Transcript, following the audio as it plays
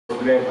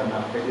problema na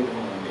pwede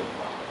naman ulit.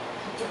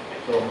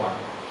 So far.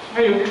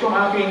 Ngayon, itong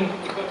aking...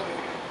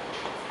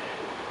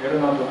 Meron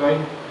na ito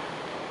kayo?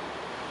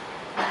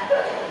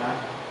 Ha?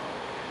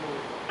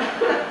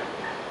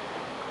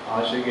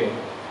 Sige.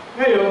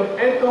 Ngayon,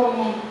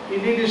 itong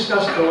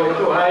i-discuss ko,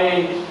 ito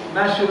ay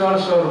national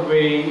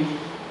survey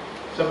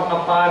sa mga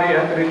pari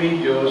at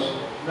religious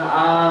na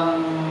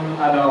ang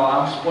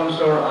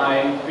sponsor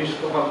ay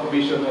Episcopal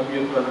Commission of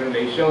Mutual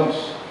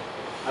Relations.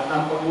 At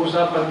ang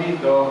pag-uusapan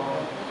dito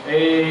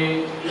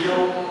ay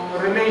yung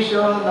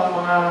relation ng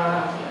mga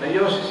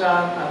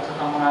diocesan at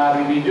saka mga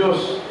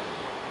religious.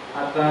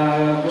 At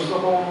gusto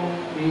kong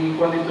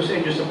i-kuha dito sa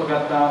inyo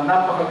sapagkat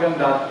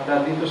napakaganda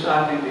na dito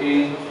sa atin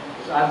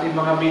sa ating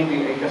mga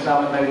meeting ay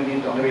kasama na rin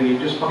dito ang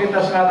religious.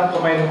 Pakitas nga ng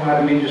kamay ng mga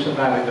religious na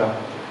narito.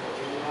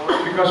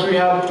 Because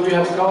we have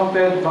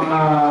counted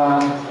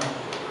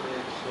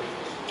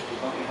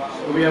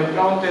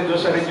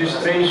doon sa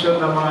registration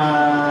ng mga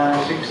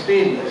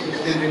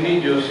 16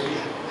 religious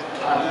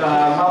at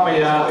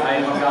mamaya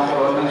ay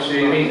magkakaroon ng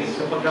sharing.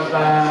 Sapagkat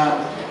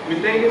we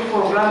take it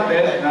for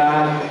granted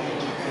na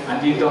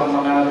andito ang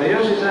mga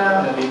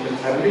diocesan, andito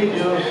ang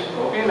religious,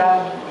 okay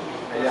lang,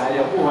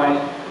 haya-haya buhay.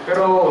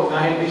 Pero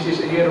dahil this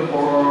is a year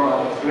for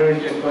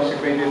clergy and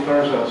consecrated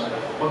persons,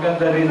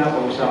 maganda rin na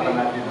pag-usapan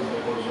natin ang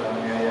tungkol sa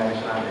nangyayari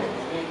sa atin.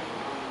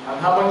 At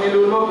habang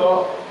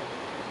niluluto,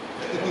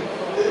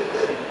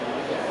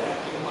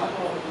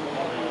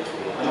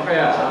 ano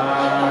kaya?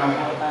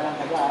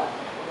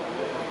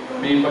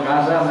 May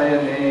pag-asa na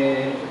yan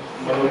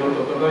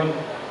maluluto tuloy.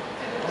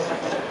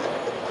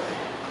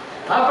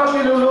 Habang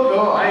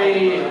niluluto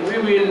ay we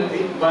will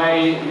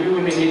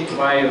eat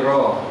by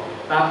raw.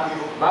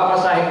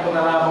 Babasahin ko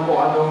na lamang po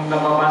anong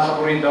nababasa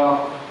ko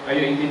rito. Kayo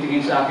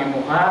ititingin sa aking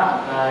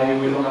mukha. You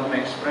will look at my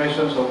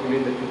expressions.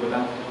 Hopefully that you will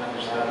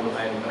understand what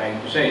I'm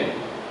trying to say.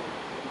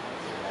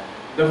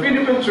 The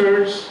Philippine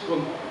Church,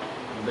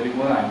 dali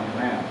mo na, yun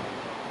na yan.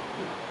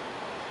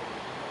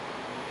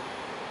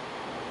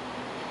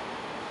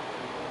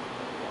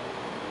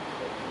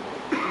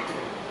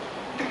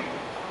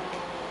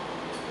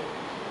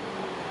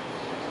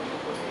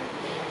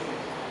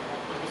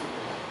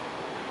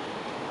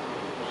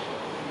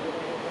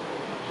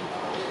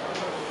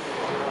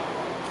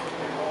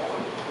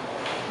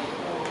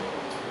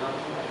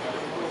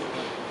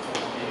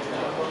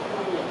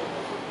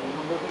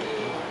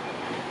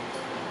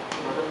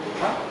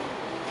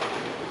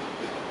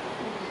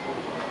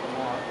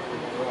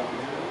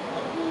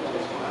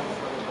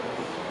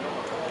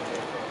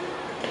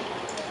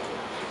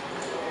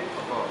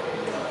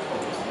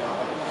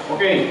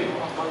 Okay,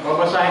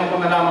 babasahin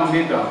ko na lamang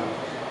dito.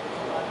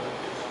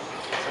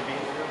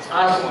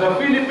 As the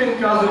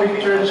Philippine Catholic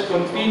Church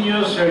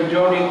continues her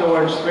journey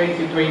towards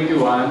 2021,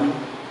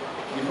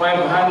 the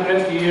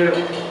 500th year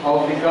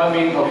of the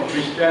coming of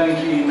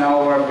Christianity in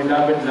our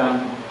beloved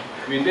land,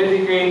 we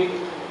dedicate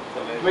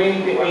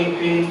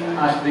 2018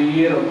 as the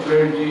year of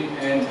clergy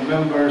and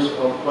members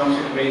of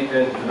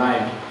consecrated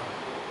life.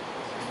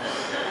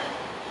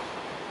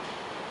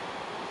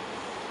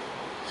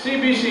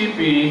 CBCP,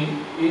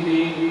 in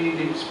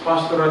its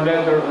pastoral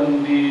letter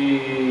on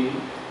the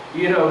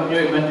era of new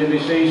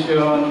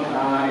evangelization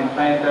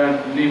entitled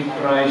Live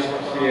Christ,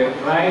 Share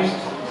Christ,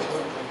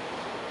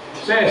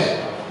 says,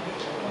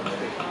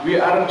 we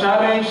are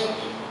challenged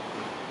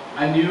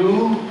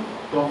anew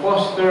to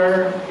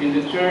foster in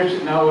the church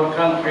in our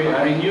country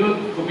a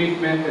renewed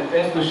commitment and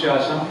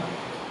enthusiasm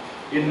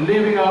in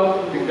living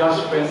out the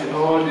gospel in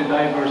all the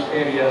diverse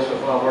areas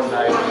of our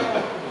lives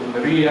in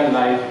real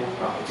life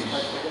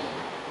practice.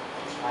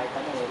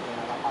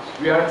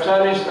 We are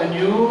challenged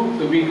anew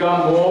to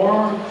become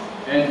more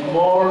and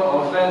more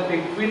authentic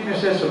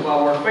witnesses of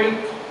our faith,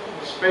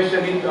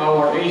 especially to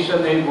our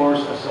Asian neighbors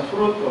as a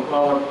fruit of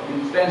our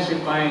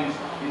intensifying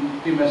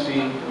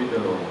intimacy with the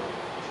Lord.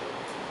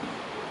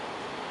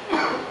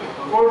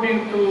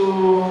 According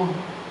to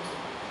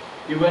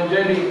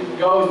Evangelii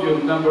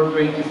Gaudium number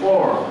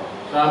 24,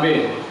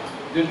 sabi,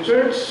 the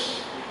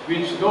church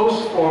which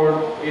goes forth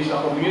is a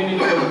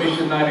community of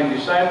missionary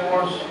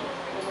disciples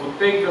who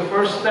take the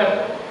first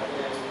step,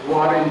 who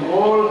are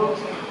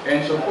involved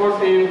and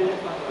supportive,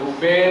 who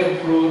bear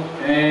fruit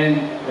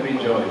and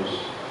rejoice.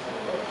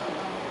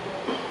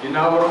 In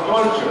our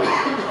culture,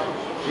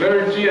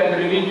 clergy and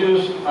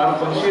religious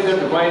are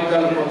considered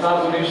vital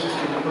protagonists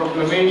in the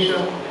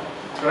proclamation,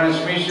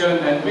 transmission,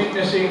 and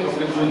witnessing of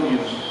the good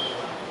news.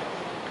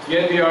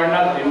 Yet they are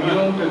not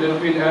immune to the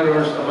twin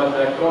errors of a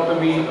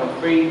dichotomy of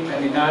faith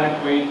and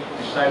inadequate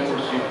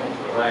discipleship of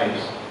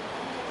Christ.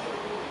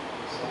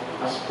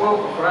 As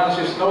Pope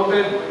Francis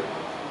noted,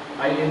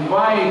 I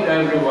invite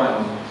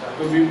everyone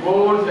to be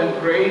bold and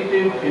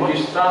creative in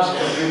this task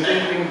of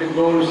rethinking the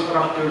goal,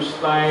 structure,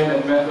 style,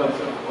 and methods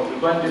of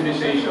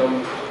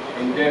evangelization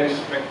in their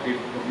respective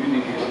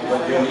communities.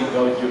 Evangelii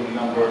Gaudium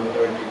number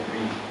 33.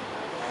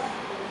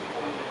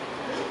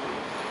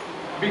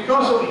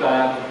 Because of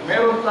that,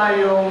 meron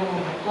tayong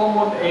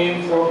common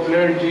aim for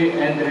clergy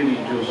and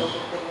religious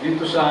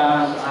dito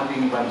sa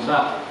ating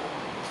bansa.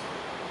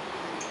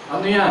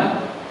 Ano yan?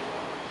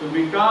 to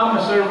become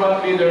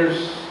servant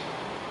leaders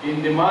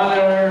in the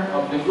manner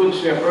of the Good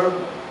Shepherd,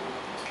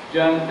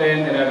 John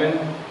 10:11,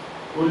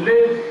 who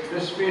led the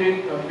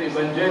spirit of the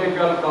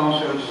evangelical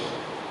councils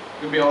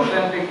to be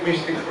authentic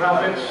mystic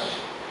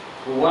prophets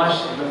who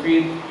washed the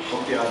feet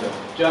of the other,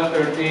 John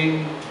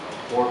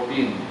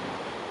 13:14.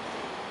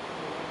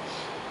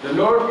 The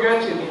Lord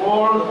gets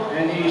involved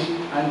and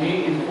He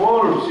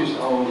involves His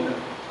own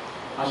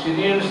as He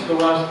kneels to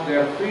wash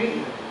their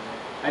feet,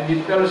 and He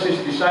tells His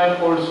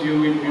disciples,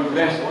 "You will be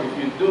blessed if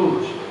you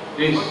do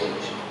this."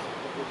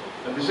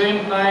 At the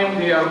same time,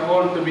 they are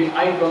called to be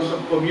icons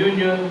of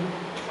communion,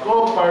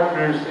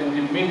 co-partners in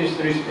the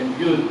ministries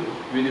imbued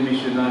with the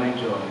missionary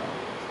joy.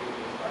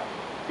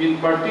 In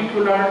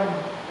particular,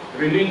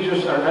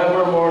 religious are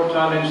ever more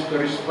challenged to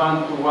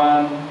respond to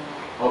one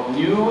of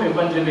new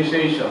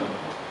evangelization,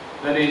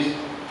 that is,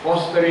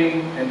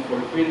 fostering and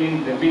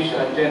fulfilling the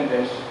mission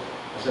agendas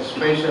as a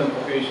special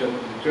vocation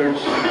of the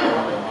church.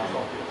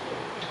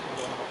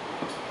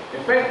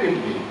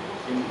 Effectively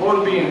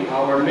involving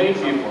our lay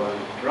people,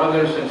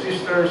 brothers and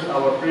sisters,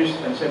 our priests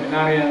and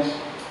seminarians,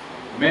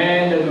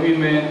 men and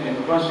women in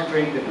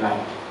consecrated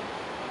life.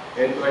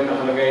 Ito ay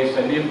nakalagay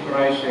sa Live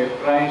Christ, Share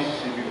Christ,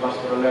 CB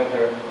Pastoral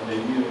Letter on the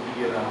New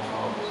Era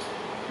of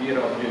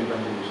New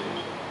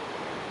Evangelization.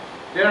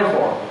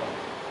 Therefore,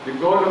 the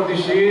goal of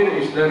this year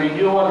is the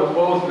renewal of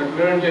both the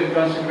clergy and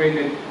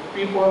consecrated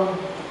people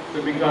to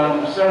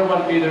become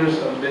servant leaders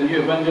of the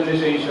new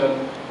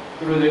evangelization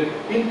through the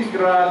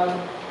integral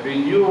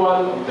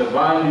renewal of the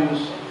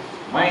values,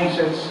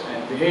 mindsets,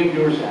 and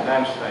behaviors and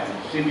lifestyle.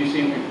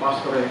 CBCP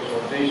Pastoral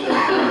Exhortation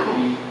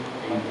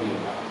 2018.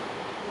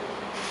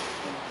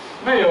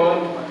 Ngayon,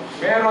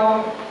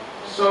 merong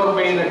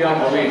survey na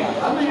gagawin.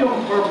 Ano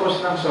yung purpose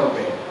ng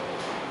survey?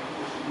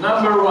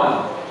 Number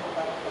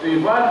 1,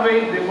 to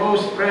evaluate the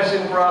most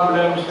pressing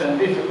problems and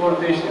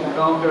difficulties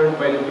encountered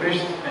by the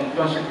priests and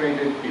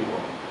consecrated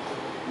people.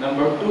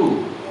 Number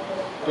 2,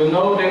 to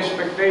know the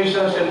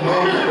expectations and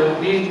hopes that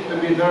need to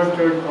be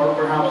nurtured or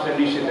perhaps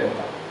elicited.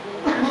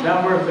 And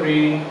number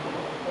 3,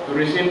 to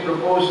receive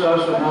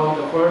proposals on how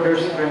to further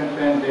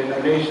strengthen the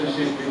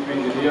relationship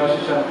between the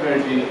diocesan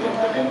clergy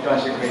and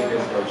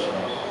consecrated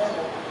persons.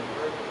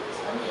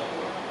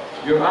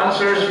 Your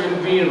answers will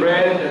be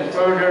read and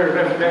further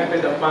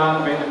reflected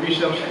upon by the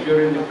bishops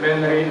during the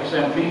plenary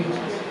assembly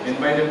and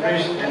by the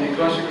priests and the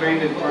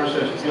consecrated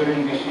persons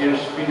during this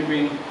year's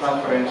Philippine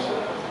Conference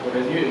for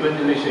the New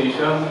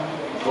Evangelization,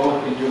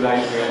 both in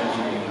July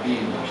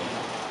 2018.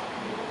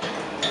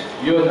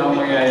 Yun ang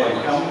mangyayari.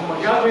 Ang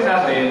magagawin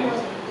natin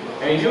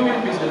ay you will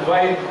be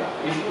divided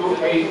into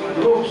 8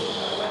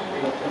 groups.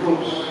 8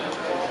 groups.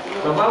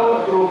 Sa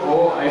bawat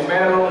grupo ay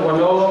merong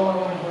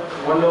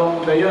walong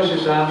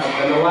diocesan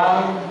at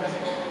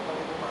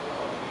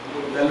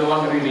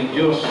dalawang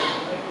religious.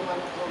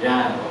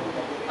 Yan.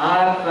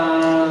 At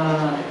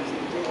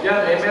yan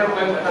ay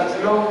meron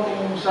tatlong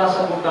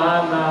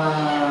sasagutan na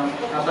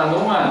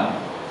katanungan.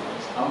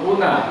 Ang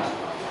una,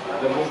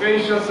 the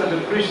vocation to the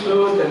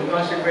priesthood and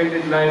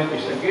consecrated life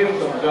is a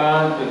gift of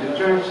God to the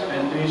church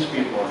and to His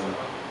people.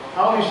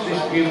 How is this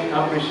gift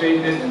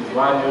appreciated and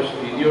valued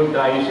in your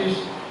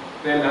diocese?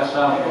 Tell us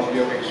some of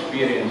your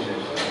experiences.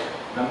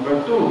 Number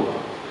 2,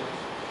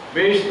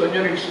 based on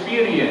your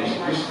experience,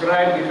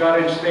 describe the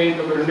current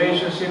state of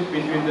relationship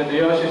between the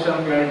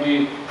diocesan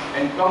clergy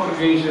and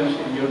congregations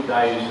in your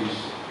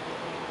diocese.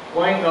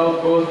 Point out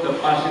both the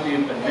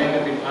positive and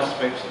negative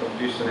aspects of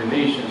this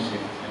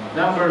relationship. And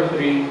number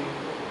 3,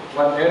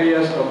 what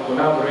areas of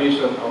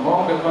collaboration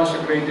among the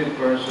consecrated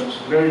persons,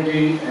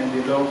 clergy, and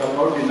the local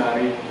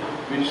ordinary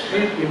which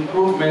need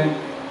improvement,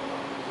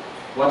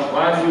 what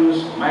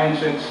values,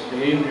 mindsets,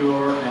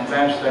 behavior, and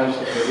lifestyles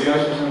of the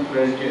diocesan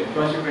clergy and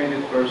consecrated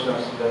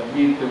persons that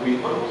need to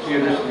be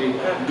seriously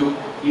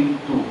looked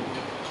into.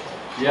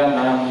 Yan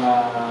ang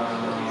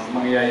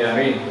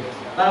mangyayari.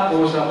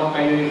 Tapos, habang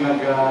kayo yung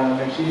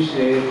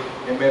nagsisi,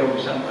 merong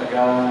isang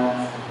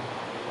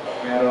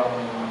merong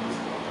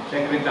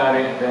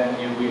secretary, and then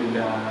you will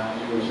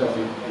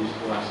submit this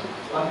to us.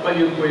 Ano pa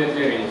yun, Kuya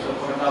Jerry? So,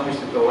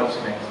 pagkatapos nito, what's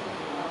next?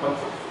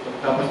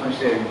 Pagkatapos ng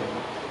sharing,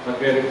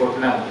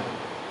 magre-report lang.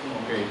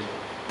 Okay.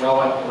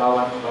 Bawat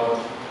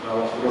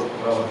group.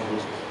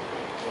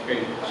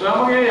 Okay. So,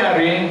 ang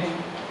mangyayari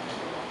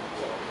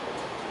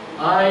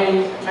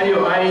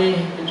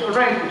it's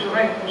alright.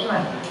 Tapos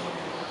na.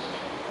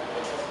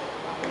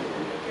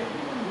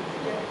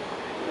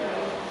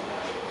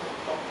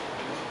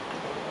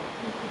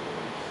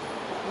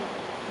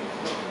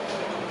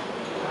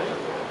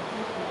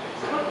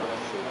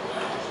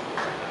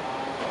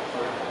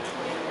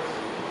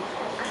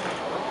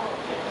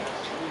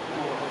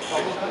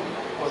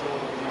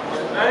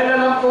 Dahil na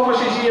lang po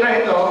masisira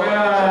ito,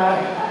 kaya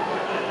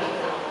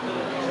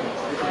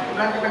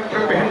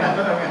nag-prepare na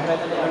ito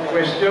ng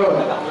question.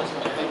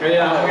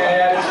 Kaya ang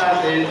mangyayari sa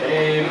atin,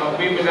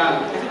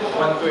 magbibilang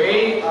 1 to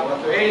 8,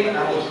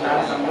 tapos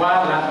lahat ng 1,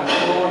 lahat ng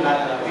 2,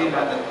 lahat ng 3,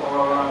 lahat ng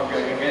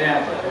 4,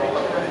 ganyan.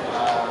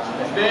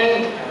 And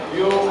then,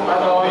 yung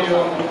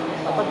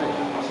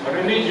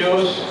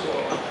religious,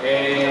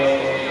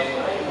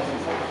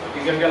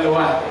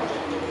 igagalawan.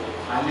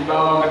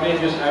 Halimbawa,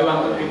 religious, I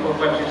 1, 2, 3,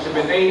 4, 5, 6,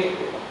 7,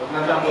 8. Pag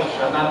natapos,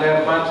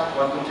 another batch,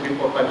 1, 2, 3,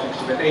 4, 5,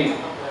 6, 7,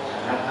 8.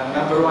 Ang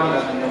number 1,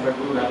 at ang number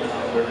 2, at ang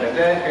number 3.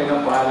 Then,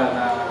 kailang pahala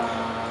na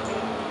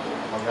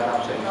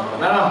magharap sa inyo.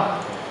 Ano?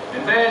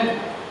 And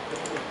then,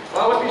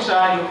 bawat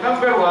isa, yung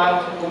number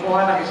 1,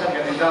 kumuha ng isang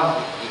ganito.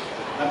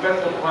 Number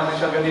 2, kumuha ng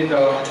isang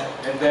ganito.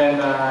 And then,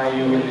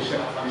 you will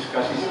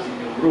discuss it in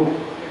your group.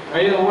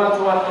 Ngayon,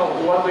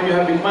 what do you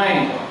have in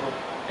mind?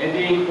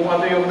 Hindi kung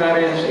ano yung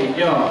nariyan sa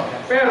inyo.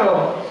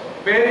 Pero,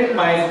 bear in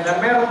mind na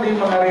meron din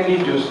mga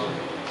religious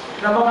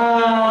na mga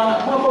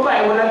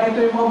babae, wala dito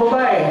yung mga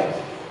babae.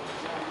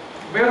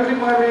 Meron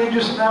din mga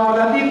religious na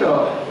wala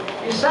dito.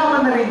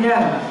 Isama na rin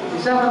yan.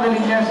 Isama na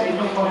rin yan sa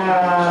inyong mga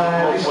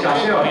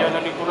discussion.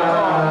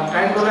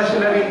 Kahit wala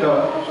sila rito,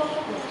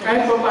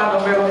 kahit pa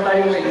paano meron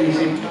tayong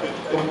nag-iisip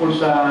tungkol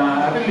sa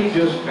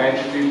religious, kahit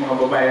ito yung mga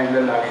babae ang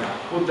lalaki,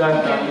 put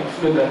that,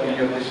 include that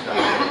in your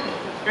discussion.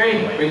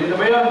 Okay, pwede na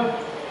ba yun?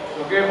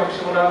 Okay,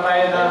 magsimula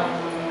tayo ng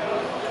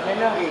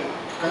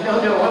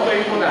ano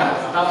tayo muna.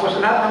 Tapos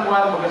lahat ng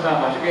mga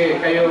magkasama. Sige,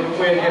 kayo,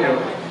 Kuya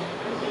Jero.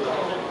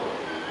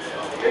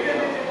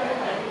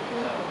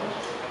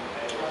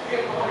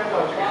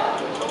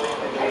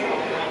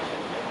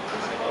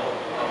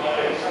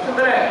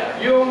 Sandali,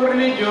 yung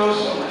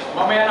religious,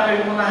 mamaya na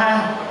kayo muna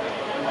ha.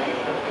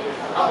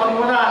 Apan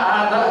muna,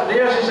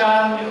 there's si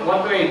San 1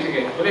 to 8.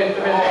 Sige, ulit.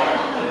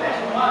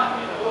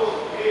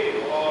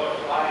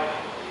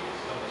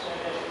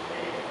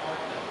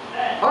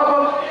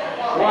 Oh,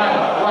 1, 1, 1.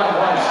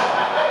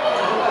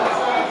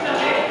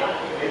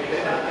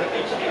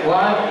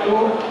 1,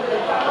 2.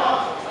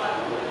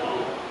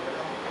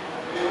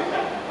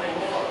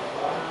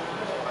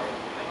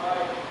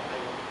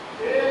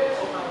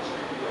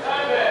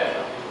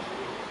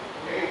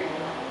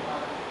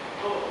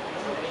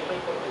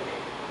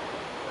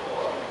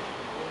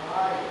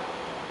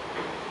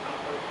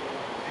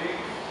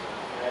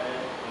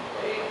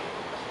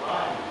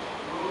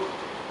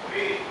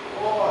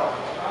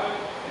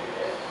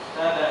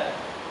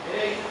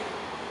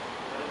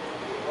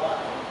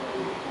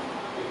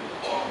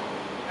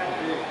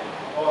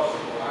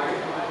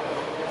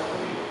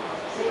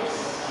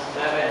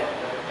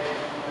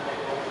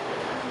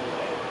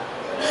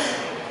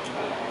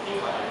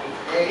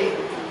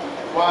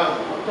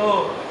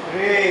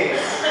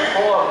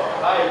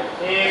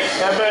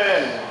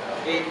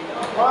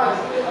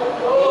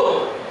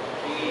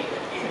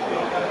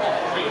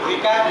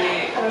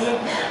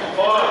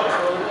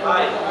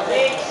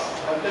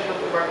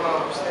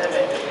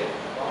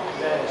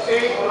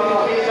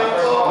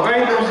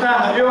 Okay, tapos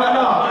na. Yung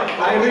ano,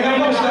 I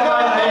religious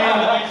naman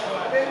ay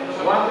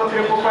 1, 2,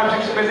 3, 4, 5,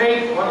 6, 7,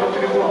 8. 1,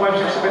 2, 3, 4, 5,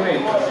 6, 7,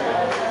 8.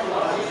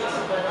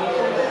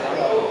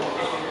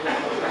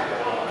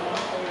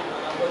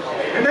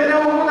 And then,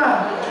 naman muna.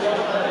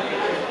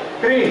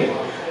 3.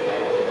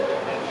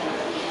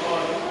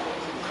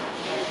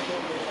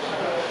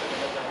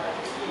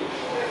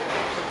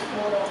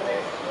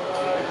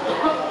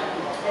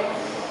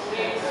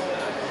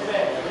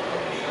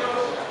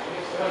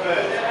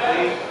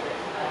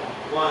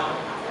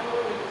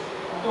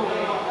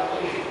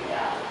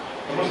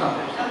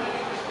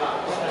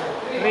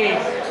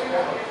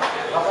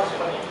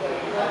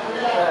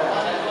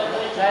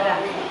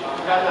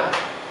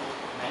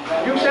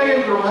 Yung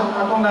second group,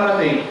 anong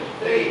narating?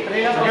 3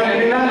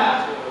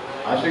 lang.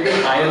 Sige,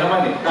 kaya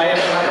naman eh. Kaya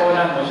na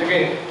natawanan mo.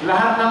 Sige,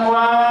 lahat ng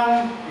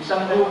 1,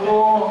 isang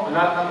grupo,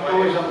 lahat ng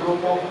 2, isang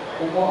grupo,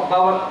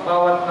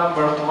 bawat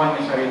number,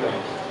 1 isa rito.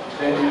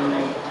 Then,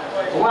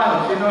 1,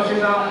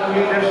 sino ang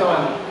leader sa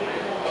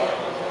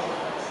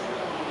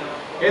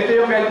 1? Ito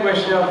yung guide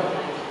question.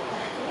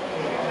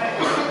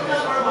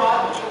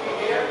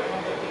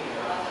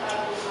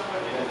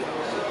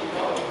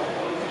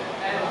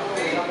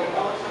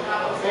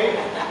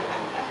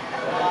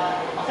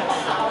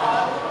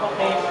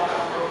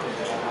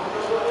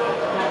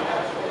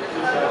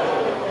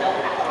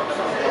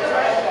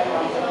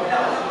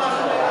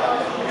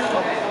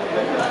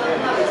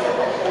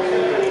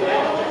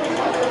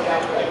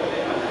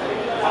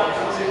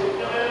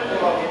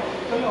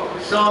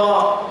 So,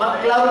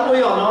 klaro po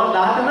yun, no?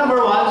 Lahat ng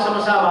number 1,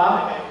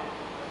 sama-sama.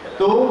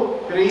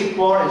 2, 3,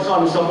 4, and so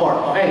on and so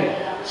forth. Okay.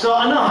 So,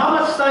 how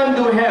much time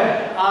do we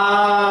have?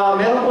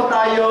 Meron po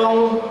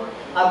tayong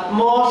at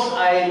most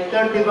ay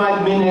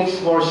 35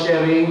 minutes for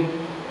sharing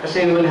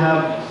kasi we will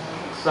have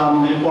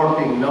some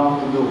reporting, no,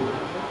 to do.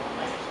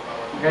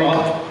 Okay?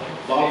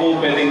 Baka po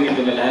pwedeng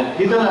dito na lahat.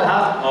 Dito na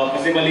lahat?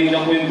 Kasi mali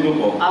lang po yung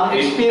grupo. Ang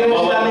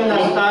experience namin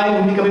last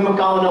time, hindi kami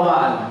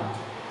magkaunawaan.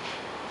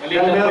 Mali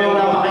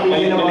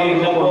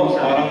lang po,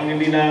 parang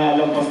hindi na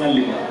alampas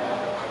ng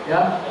 5.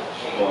 Yeah?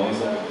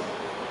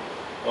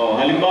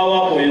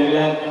 Halimbawa po, yung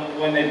lahat ng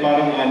kuwan ay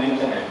parang 6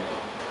 lang eh.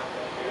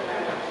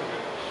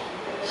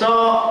 So,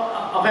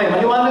 okay,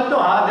 maliwanag to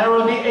ha. There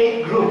will be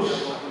 8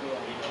 groups.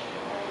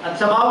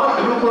 At sa bawat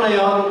grupo na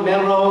yon,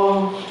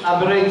 merong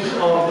average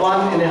of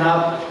 1.5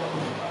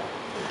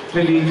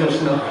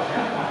 religious, no?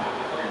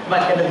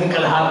 Ba't ka naging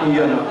kalahati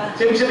yun, no?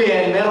 So, ibig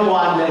sabihin, merong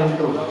 1 and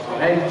 2.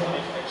 Okay?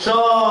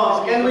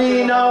 So, can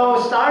we now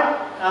start?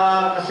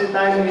 Kasi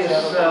time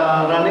is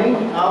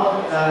running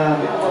out.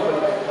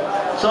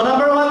 So,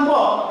 number 1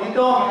 po,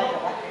 dito.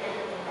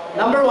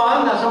 Number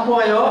 1, nasan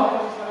po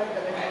kayo?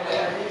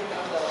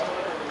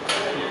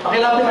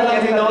 Pakilapit na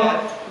lang dito.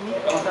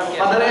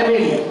 Father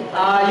Emil,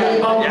 yung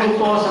ibang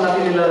grupo sa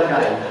natin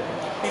nilalagay.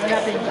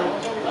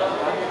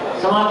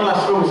 Sa mga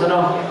classrooms,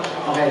 ano?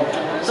 Okay.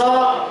 So,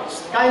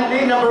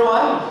 kindly, number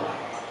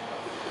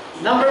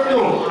 1. Number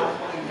 2.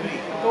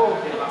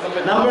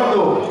 Number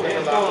 2.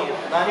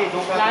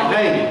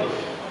 Okay.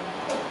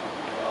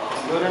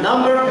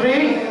 Number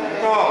 3.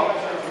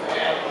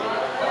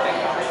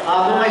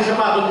 Doon kayo sa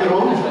faculty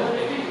room.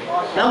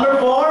 Number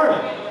 4.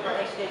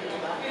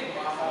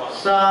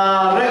 Sa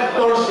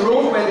rector's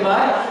room, pwede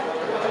ba?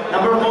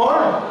 Number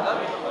 4.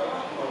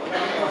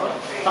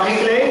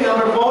 Pakiklaim,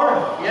 number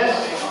 4. Yes.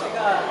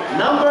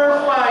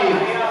 Number 5.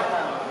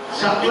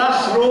 Sa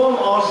classroom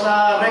o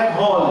sa rec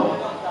hall.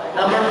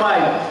 Number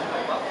 5.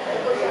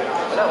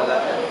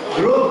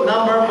 Group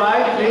number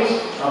 5,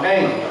 please.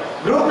 Okay.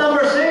 Group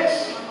number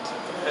 6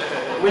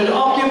 will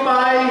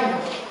occupy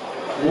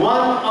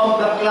one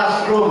of the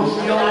classrooms.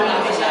 The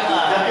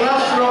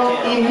classroom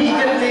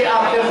immediately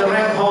after the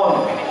rec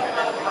hall.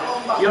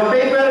 Your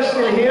paper is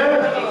still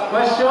here.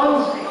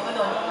 Questions?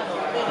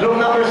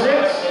 Group number 6.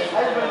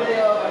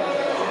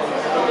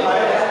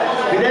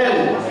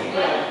 Fidel.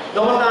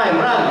 Double time.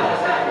 Run.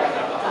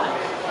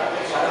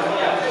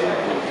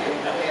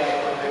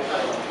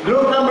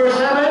 Group number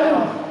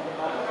 7.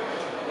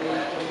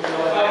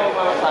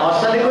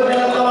 Sa likod na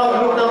lang ito ang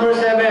group number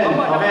 7.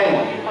 Okay.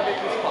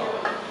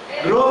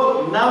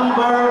 Group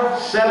number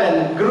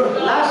 7.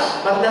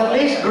 Last but not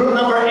least, group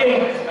number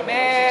 8.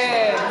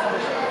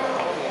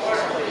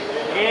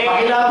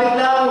 Pakilapit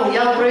lang,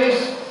 young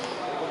priest.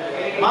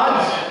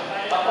 Mads.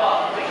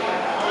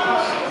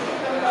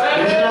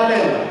 Listen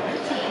natin.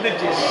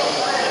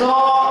 So,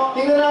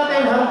 tingnan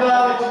natin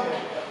hanggang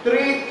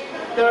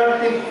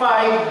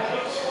 3:35.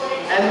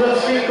 And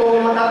we'll see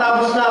kung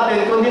matatapos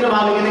natin. Kung di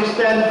naman, we can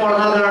extend for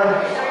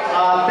another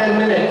 10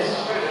 minutes.